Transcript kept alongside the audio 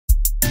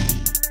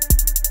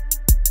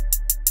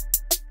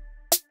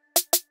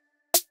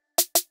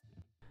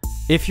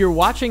If you're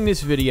watching this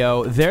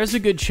video, there's a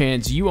good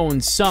chance you own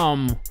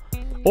some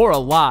or a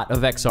lot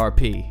of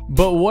XRP.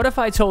 But what if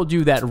I told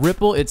you that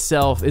Ripple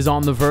itself is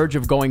on the verge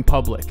of going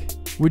public?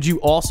 Would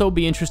you also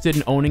be interested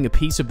in owning a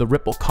piece of the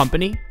Ripple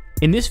company?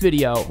 In this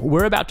video,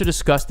 we're about to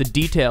discuss the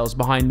details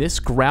behind this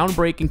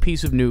groundbreaking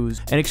piece of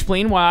news and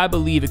explain why I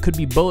believe it could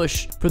be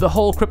bullish for the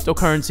whole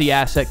cryptocurrency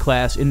asset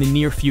class in the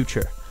near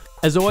future.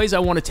 As always, I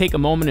want to take a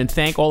moment and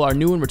thank all our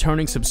new and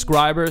returning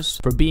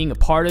subscribers for being a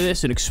part of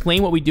this and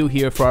explain what we do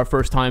here for our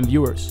first-time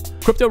viewers.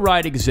 Crypto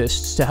Ride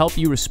exists to help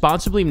you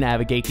responsibly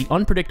navigate the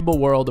unpredictable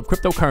world of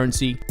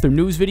cryptocurrency through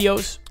news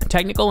videos,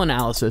 technical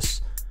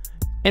analysis,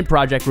 and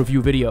project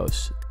review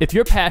videos. If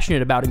you're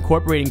passionate about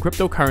incorporating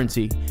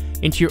cryptocurrency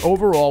into your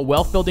overall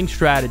wealth-building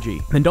strategy,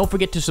 then don't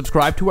forget to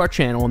subscribe to our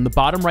channel in the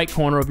bottom right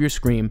corner of your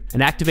screen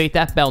and activate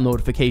that bell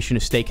notification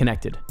to stay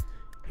connected.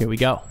 Here we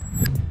go.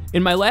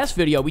 In my last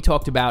video, we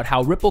talked about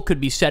how Ripple could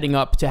be setting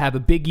up to have a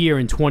big year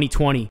in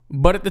 2020.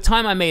 But at the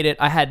time I made it,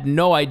 I had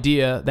no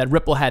idea that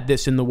Ripple had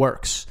this in the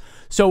works.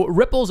 So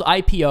Ripple's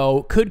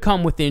IPO could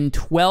come within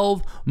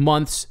 12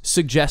 months,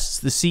 suggests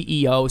the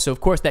CEO. So of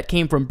course that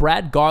came from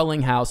Brad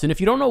Garlinghouse. And if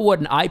you don't know what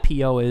an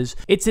IPO is,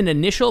 it's an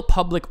initial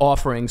public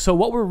offering. So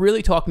what we're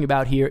really talking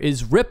about here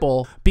is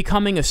Ripple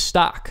becoming a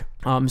stock.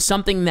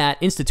 Something that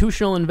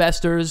institutional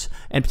investors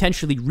and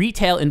potentially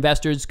retail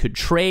investors could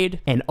trade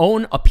and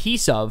own a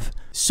piece of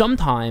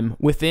sometime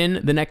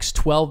within the next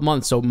 12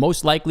 months, so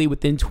most likely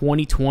within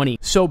 2020.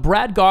 So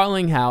Brad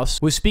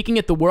Garlinghouse was speaking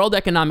at the World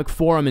Economic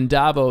Forum in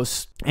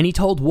Davos, and he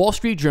told Wall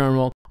Street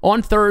Journal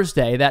on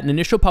Thursday that an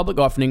initial public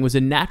offering was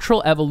a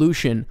natural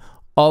evolution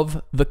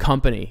of the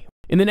company.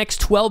 In the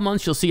next 12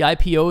 months, you'll see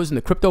IPOs in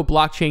the crypto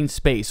blockchain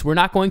space. We're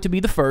not going to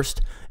be the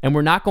first, and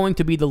we're not going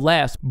to be the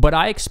last, but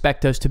I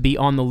expect us to be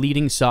on the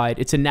leading side.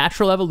 It's a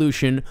natural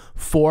evolution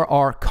for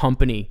our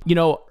company. You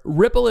know,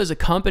 Ripple is a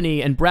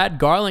company, and Brad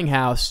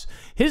Garlinghouse,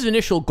 his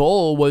initial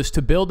goal was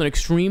to build an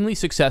extremely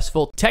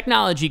successful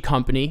technology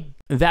company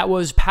that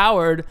was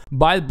powered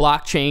by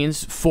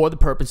blockchains for the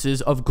purposes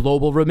of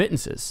global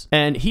remittances.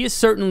 And he has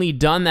certainly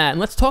done that. And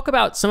let's talk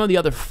about some of the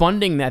other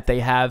funding that they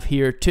have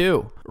here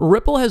too.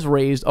 Ripple has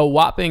raised a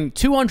whopping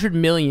 $200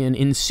 million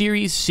in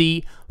Series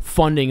C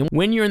funding.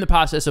 When you're in the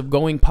process of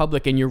going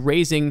public and you're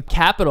raising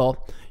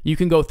capital, you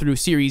can go through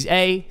Series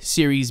A,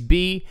 Series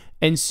B,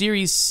 and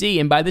Series C.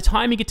 And by the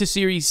time you get to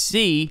Series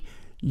C,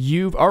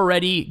 you've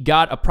already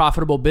got a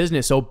profitable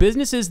business. So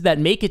businesses that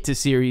make it to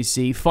Series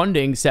C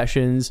funding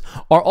sessions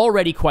are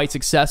already quite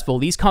successful.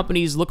 These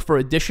companies look for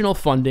additional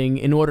funding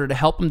in order to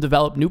help them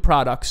develop new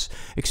products,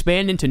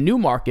 expand into new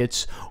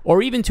markets,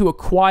 or even to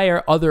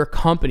acquire other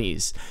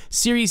companies.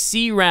 Series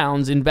C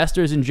rounds,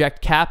 investors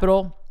inject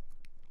capital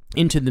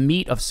into the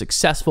meat of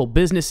successful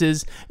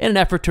businesses in an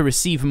effort to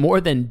receive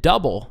more than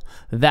double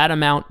that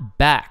amount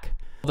back.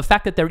 The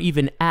fact that they're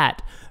even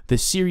at the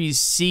Series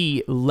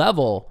C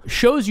level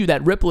shows you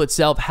that Ripple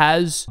itself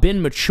has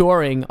been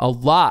maturing a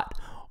lot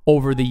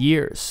over the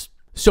years.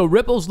 So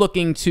Ripple's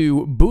looking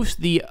to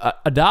boost the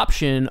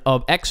adoption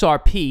of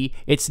XRP,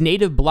 its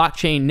native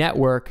blockchain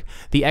network,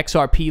 the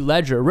XRP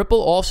ledger.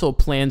 Ripple also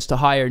plans to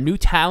hire new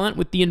talent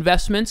with the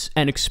investments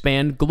and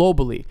expand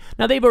globally.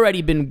 Now, they've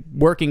already been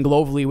working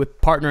globally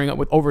with partnering up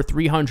with over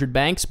 300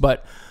 banks,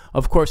 but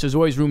of course, there's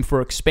always room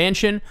for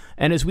expansion.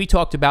 And as we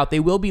talked about,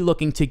 they will be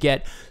looking to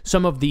get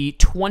some of the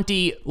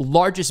 20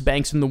 largest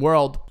banks in the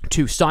world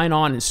to sign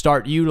on and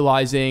start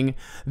utilizing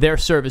their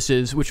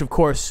services, which of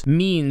course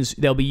means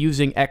they'll be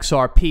using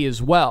XRP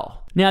as well.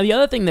 Now, the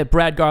other thing that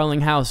Brad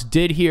Garlinghouse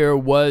did here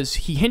was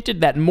he hinted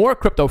that more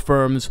crypto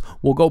firms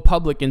will go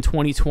public in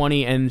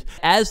 2020, and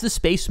as the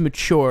space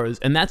matures,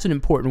 and that's an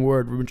important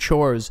word,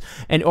 matures,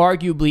 and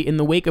arguably in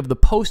the wake of the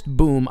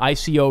post-boom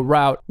ICO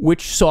route,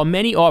 which saw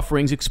many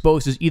offerings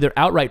exposed as either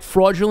outright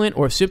fraudulent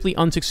or simply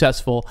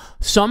unsuccessful,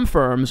 some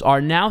firms are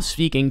now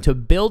seeking to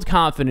build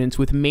confidence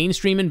with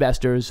mainstream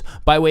investors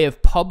by way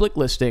of public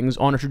listings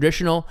on a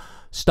traditional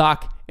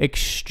stock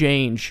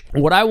exchange.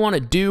 What I want to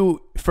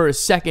do for a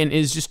second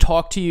is just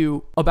talk to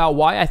you about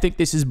why I think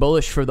this is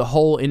bullish for the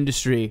whole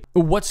industry.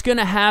 What's going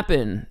to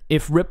happen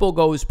if Ripple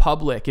goes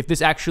public, if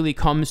this actually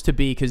comes to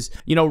be? Because,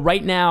 you know,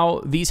 right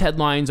now, these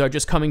headlines are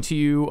just coming to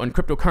you on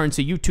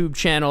cryptocurrency YouTube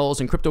channels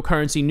and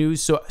cryptocurrency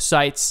news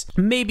sites.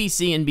 Maybe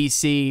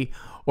CNBC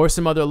or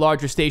some other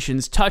larger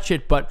stations touch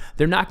it, but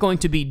they're not going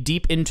to be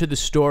deep into the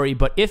story.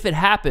 But if it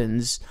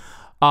happens,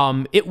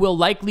 it will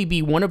likely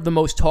be one of the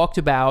most talked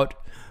about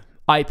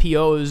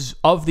IPOs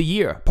of the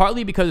year,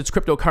 partly because it's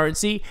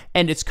cryptocurrency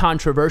and it's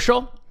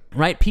controversial,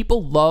 right?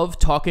 People love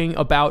talking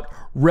about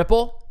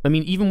Ripple. I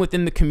mean, even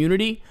within the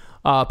community,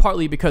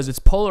 partly because it's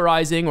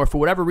polarizing, or for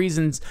whatever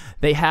reasons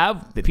they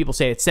have. People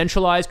say it's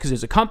centralized because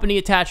there's a company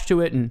attached to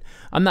it, and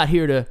I'm not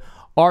here to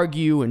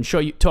argue and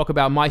talk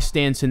about my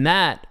stance in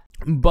that.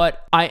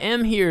 But I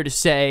am here to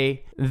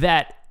say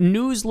that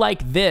news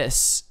like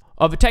this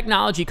of a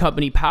technology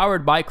company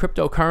powered by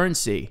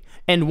cryptocurrency,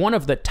 and one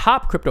of the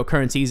top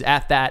cryptocurrencies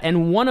at that,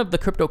 and one of the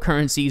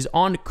cryptocurrencies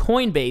on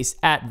Coinbase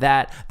at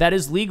that, that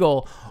is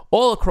legal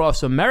all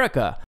across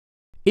America,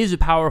 is a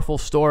powerful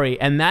story.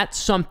 And that's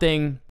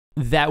something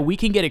that we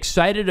can get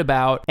excited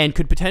about and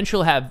could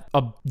potentially have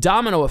a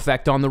domino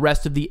effect on the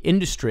rest of the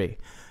industry.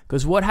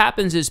 Because what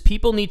happens is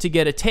people need to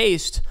get a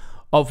taste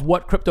of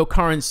what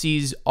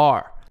cryptocurrencies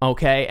are,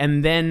 okay?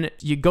 And then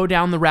you go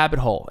down the rabbit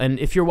hole. And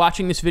if you're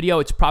watching this video,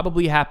 it's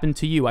probably happened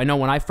to you. I know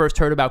when I first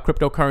heard about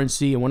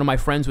cryptocurrency and one of my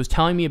friends was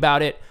telling me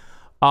about it,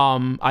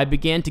 I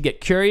began to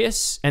get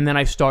curious, and then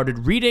I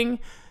started reading,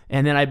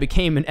 and then I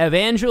became an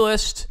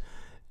evangelist,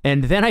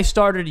 and then I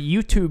started a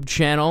YouTube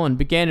channel and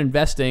began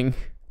investing.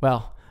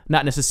 Well,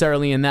 not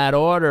necessarily in that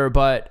order,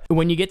 but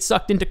when you get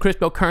sucked into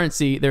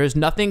cryptocurrency, there is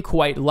nothing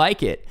quite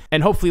like it.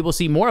 And hopefully we'll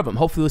see more of them.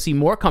 Hopefully we'll see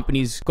more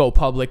companies go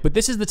public. But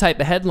this is the type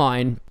of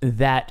headline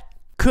that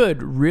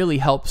could really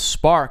help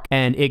spark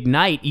and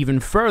ignite even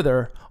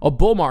further a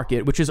bull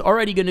market, which is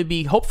already going to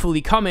be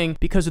hopefully coming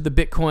because of the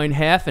Bitcoin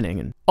halvening.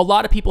 And a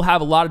lot of people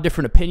have a lot of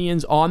different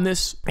opinions on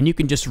this, and you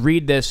can just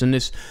read this, and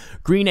this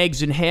green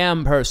eggs and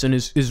ham person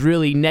is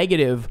really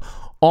negative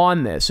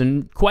on this.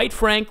 And quite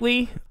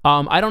frankly,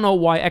 I don't know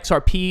why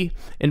XRP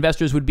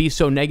investors would be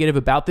so negative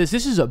about this.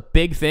 This is a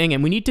big thing,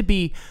 and we need to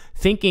be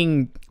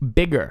thinking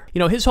bigger. You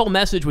know, his whole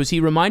message was he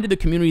reminded the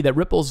community that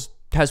Ripple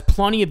has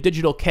plenty of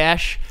digital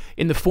cash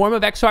in the form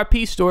of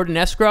XRP stored in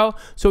escrow.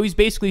 So he's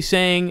basically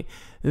saying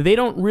they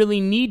don't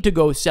really need to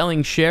go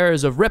selling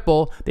shares of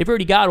Ripple. They've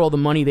already got all the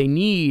money they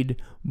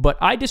need. But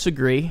I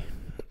disagree.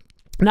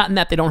 Not in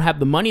that they don't have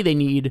the money they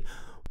need,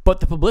 but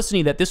the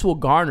publicity that this will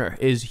garner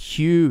is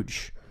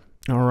huge.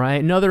 All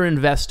right, another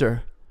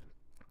investor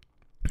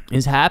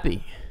is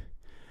happy,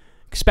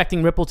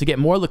 expecting Ripple to get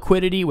more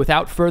liquidity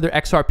without further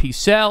XRP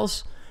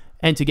sales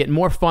and to get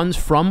more funds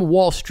from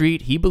Wall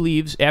Street. He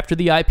believes after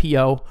the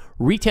IPO,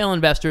 retail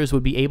investors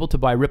would be able to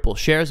buy Ripple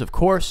shares. Of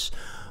course,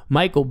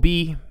 Michael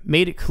B.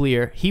 made it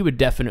clear he would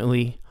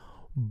definitely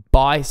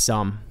buy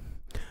some.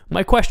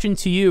 My question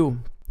to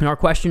you, and our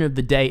question of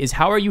the day, is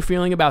how are you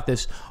feeling about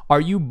this? Are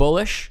you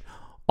bullish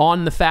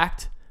on the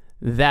fact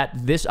that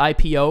this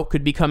IPO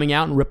could be coming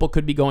out and Ripple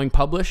could be going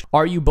public?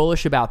 Are you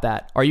bullish about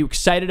that? Are you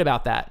excited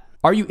about that?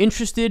 Are you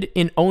interested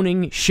in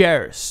owning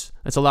shares?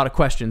 That's a lot of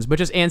questions, but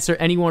just answer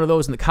any one of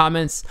those in the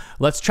comments.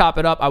 Let's chop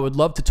it up. I would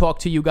love to talk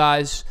to you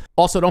guys.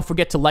 Also, don't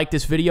forget to like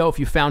this video if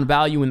you found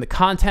value in the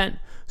content.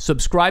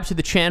 Subscribe to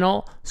the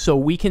channel so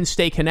we can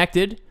stay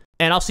connected.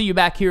 And I'll see you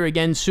back here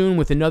again soon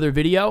with another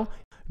video.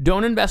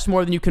 Don't invest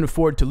more than you can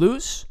afford to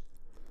lose,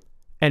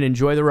 and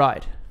enjoy the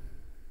ride.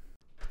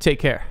 Take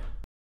care.